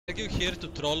Are you here to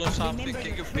troll or something?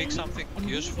 Can you pick something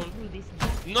useful?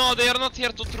 No, they are not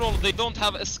here to troll. They don't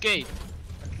have escape.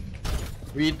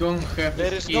 We don't have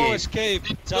There is no escape. They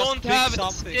Just don't pick have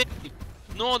something. escape.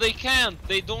 No, they can't.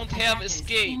 They don't have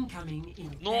escape.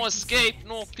 No escape,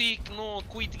 no peek, no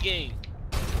quit game.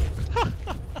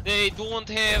 They don't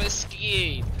have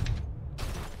escape.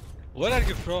 Where are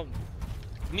you from?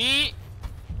 Me?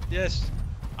 Yes.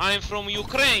 I'm from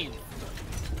Ukraine.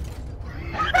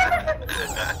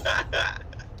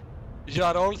 You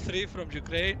are all three from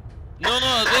Ukraine?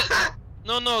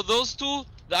 No, no, those two,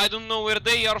 I don't know where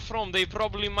they are from. They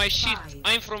probably my shit.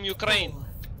 I'm from Ukraine. 4,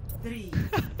 3,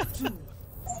 2.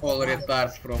 all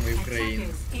retards from Ukraine.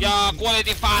 Yeah,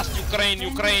 quality fast, Ukraine,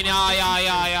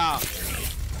 yeah.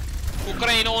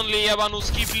 Ukraine only,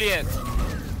 Yabanuski bled.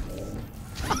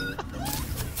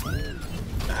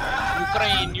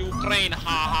 Ukraine,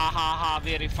 ha,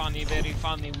 very funny.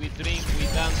 We drink, we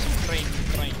dance, Ukraine.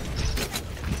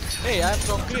 Hey, I'm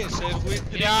from Greece.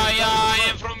 Yeah, I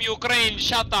am from Ukraine,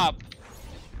 shut up.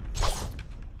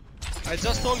 I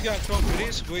just told you I'm from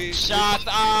Greece. Shut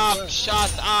up,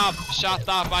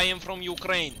 I am from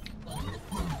Ukraine.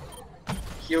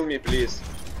 Heal me, please.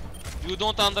 You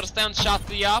don't understand, shut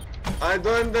me up. I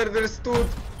don't understood.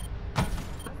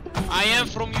 I am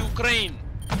from Ukraine.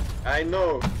 I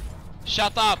know.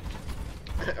 Shut up.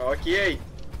 Okay.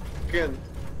 Can.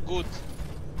 Good.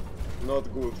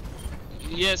 Not good.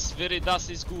 Yes, das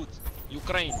is good.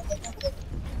 Ukraine.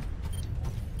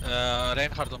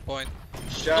 Reinhardt on point.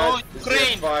 Shut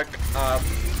Ukraine. the fuck up,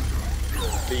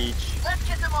 bitch.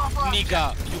 Nigga,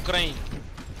 Ukraine.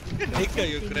 Nigga,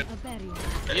 Ukraine.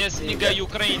 Yes, nigga,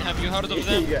 Ukraine. Have you heard of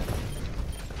them? Yeah.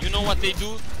 You know what they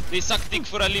do? They suck dick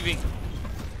for a living.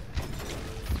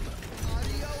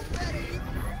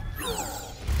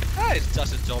 Ah, it's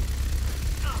just a job.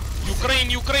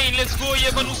 Ukraine, let's go,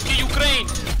 Yebanuski, Ukraine!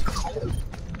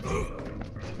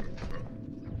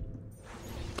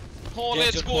 Oh, Get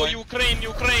let's your go, point.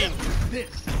 Ukraine!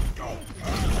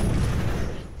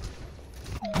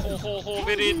 Ho,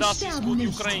 very das is good,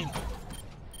 Ukraine.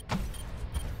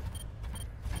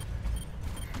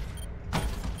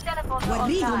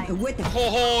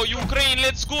 Ho, Ukraine,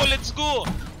 let's go!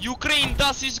 Ukraine,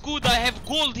 das is good, I have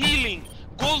gold healing,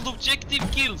 gold objective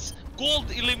kills, gold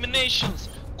eliminations,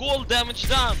 gold damage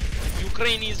done.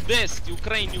 Ukraine is best,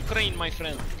 Ukraine, my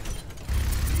friend.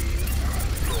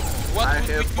 What I would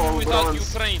we have do all without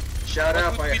bronze. Ukraine? Shut What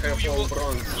up, would I we do have all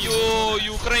bronze. Yo,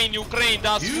 Ukraine,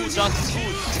 that's good, that's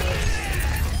good.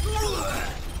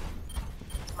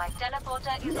 My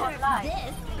teleporter is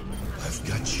online. I've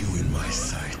got you in my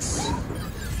sights.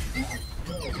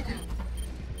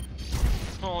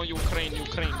 Oh, Ukraine,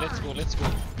 let's go.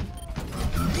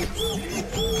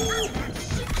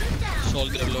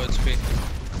 Soldier low HP.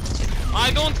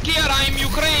 I don't care, I'm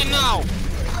Ukraine now.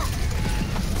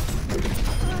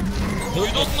 You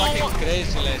don't know fucking what-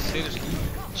 crazy, like, seriously.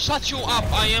 Shut you up,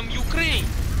 I am Ukraine.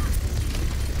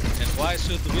 And why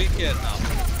should we care now?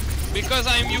 Because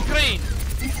I'm Ukraine.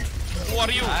 Who are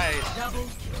you? Nice.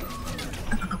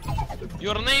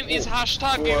 Your name is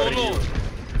hashtag Who are YOLO. you?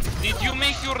 Did you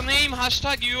make your name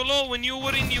hashtag YOLO when you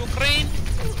were in Ukraine?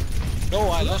 No,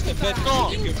 I lost a bet No.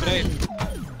 in Ukraine.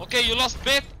 Okay, you lost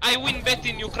bet, I win bet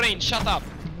in Ukraine, shut up.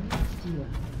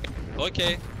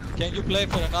 Okay. Can you play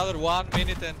for another 1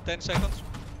 minute and 10 seconds?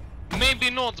 Maybe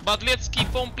not, but let's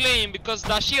keep on playing because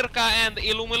Dashirka and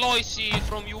Ilumiloisi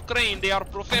from Ukraine, they are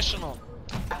professional.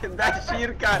 That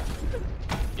Shirka.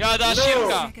 Yeah,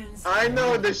 Dashirka. I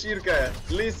know the Shirka.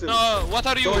 Listen. No, what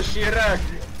are you? Doshirak.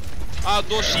 Ah,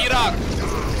 Doshirak.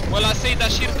 Well, I say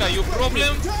Dashirka, you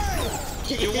problem?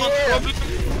 You want problem?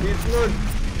 It's not.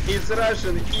 It's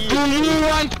Russian. Do you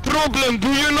want problem? Do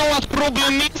you know what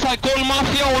problem is? I call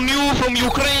mafia on you from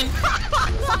Ukraine.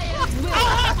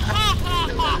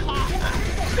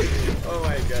 Oh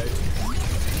my god.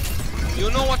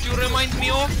 You know what you remind me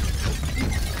of?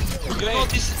 You know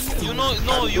this,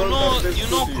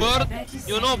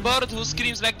 you know Bird who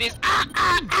screams like this.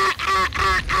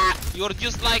 You're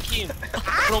just like him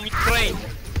from Ukraine.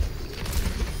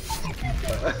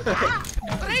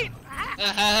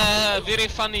 Very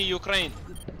funny, Ukraine.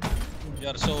 You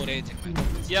are so raging, man.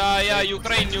 Yeah,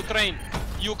 Ukraine,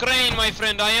 my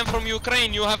friend. I am from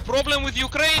Ukraine. You have problem with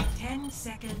Ukraine? 10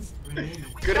 seconds remaining.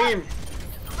 Cream.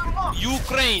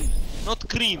 Ukraine, not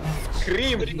cream.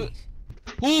 Cream.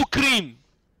 Who cream?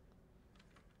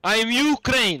 I am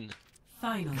Ukraine.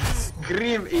 Final.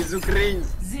 Cream is Ukraine.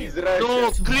 Is Russia.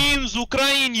 No, cream's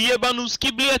Ukraine.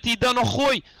 Yebanuski, блядь, ида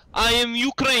нахуй. I am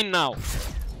Ukraine now.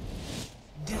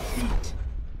 Defeat.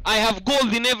 I have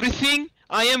gold in everything.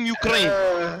 I am Ukraine.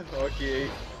 Okay.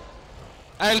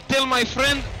 I'll tell my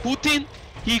friend Putin,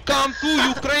 he come to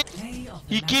Ukraine, Play of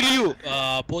the he match. kill you.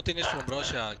 Putin is from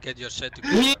Russia. Get your set to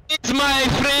He is my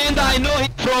friend, I know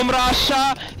him from Russia.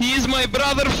 He is my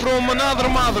brother from another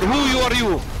mother. Who are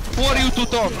you? Who are you to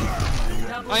talk?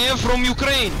 I am from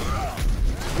Ukraine.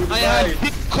 I have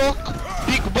big cock,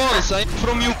 big balls. I am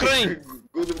from Ukraine.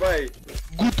 Goodbye.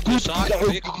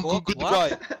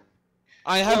 Goodbye.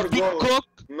 I have big goals. cock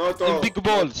Not and all. big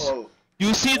balls. Not all.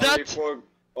 You see Only that?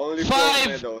 only 5.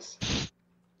 4 medals.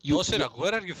 Osirak,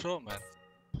 where are you from,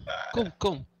 man?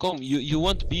 Come. You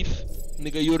want beef?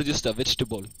 Nigga, you're just a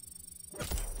vegetable.